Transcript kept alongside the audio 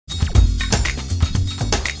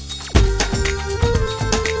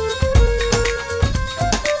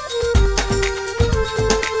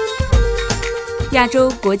亚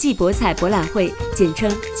洲国际博彩博览会，简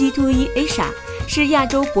称 G2E Asia， 是亚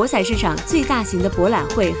洲博彩市场最大型的博览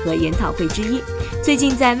会和研讨会之一。最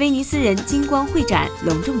近在威尼斯人金光会展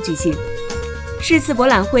隆重举行。是次博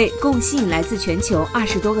览会共吸引来自全球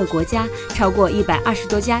20多个国家，超过120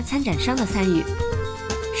多家参展商的参与。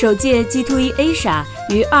首届 G2E Asia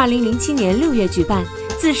于2007年6月举办，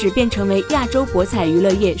自始便成为亚洲博彩娱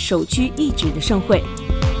乐业首屈一指的盛会。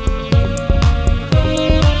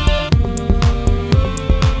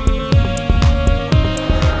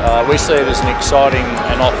We see it as an exciting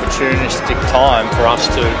and opportunistic time for us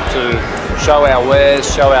to show our wares,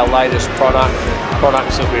 show our latest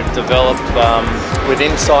products that we've developed with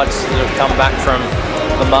insights that have come back from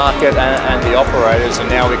the market and the operators, and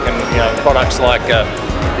now we can, products like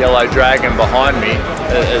Yellow Dragon behind me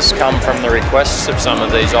has come from the requests of some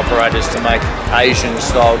of these operators to make Asian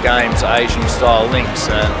style games, Asian style links,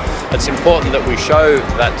 and it's important that we show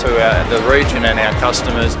that to the region and our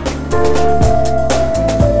customers.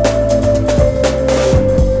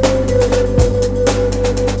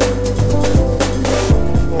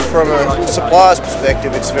 From a supplier's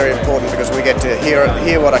perspective, it's very important because we get to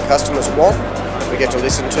hear what our customers want. We get to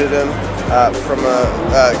listen to them. From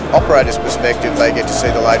an operator's perspective, they get to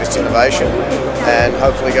see the latest innovation and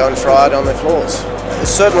hopefully go and try it on their floors. There's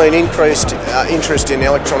certainly an increased interest in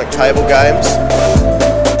electronic table games.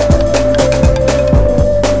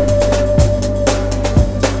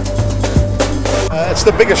 It's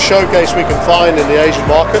the biggest showcase we can find in the Asian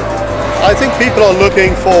market. I think people are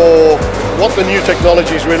looking for what the new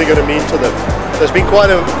technology is really going to mean to them. There's been quite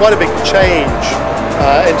a big change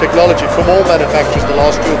in technology from all manufacturers the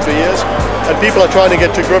last 2 or 3 years, and people are trying to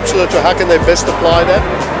get to grips with it, to how can they best apply that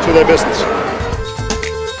to their business.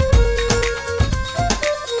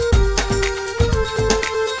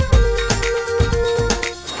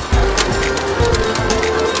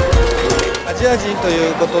 アジア人とい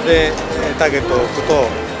うことでターゲットを置くと、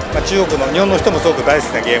中国の日本の人もすごく大好き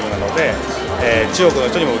なゲームなので、中国の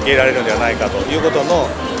人にも受け入れられるのではないかということの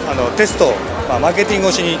テストを、マーケティング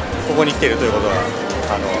をしにここに来ているということが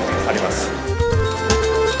あります。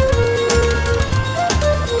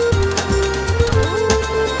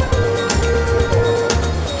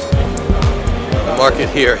The market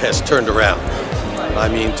here has turned around. I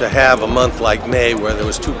mean, to have a month like May where there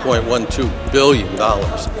was $2.12 billion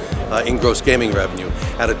in gross gaming revenue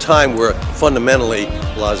at a time where fundamentally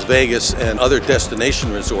Las Vegas and other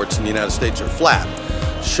destination resorts in the United States are flat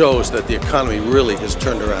shows that the economy really has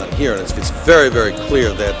turned around here, and it's very, very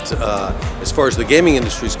clear that as far as the gaming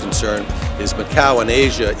industry is concerned, is Macau and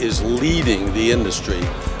Asia is leading the industry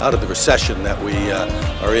out of the recession that we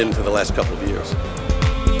are in for the last couple of years.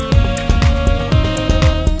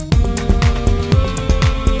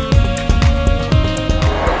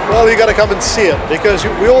 Well, you got to come and see it, because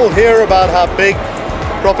we all hear about how big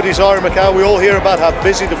properties are in Macau. We all hear about how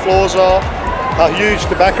busy the floors are, how huge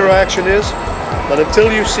the baccarat action is. But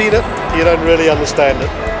until you've seen it, you don't really understand it.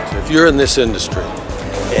 If you're in this industry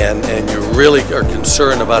and you really are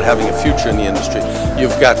concerned about having a future in the industry,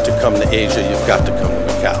 you've got to come to Asia, you've got to come to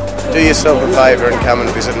Macau. Do yourself a favour and come and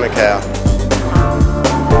visit Macau.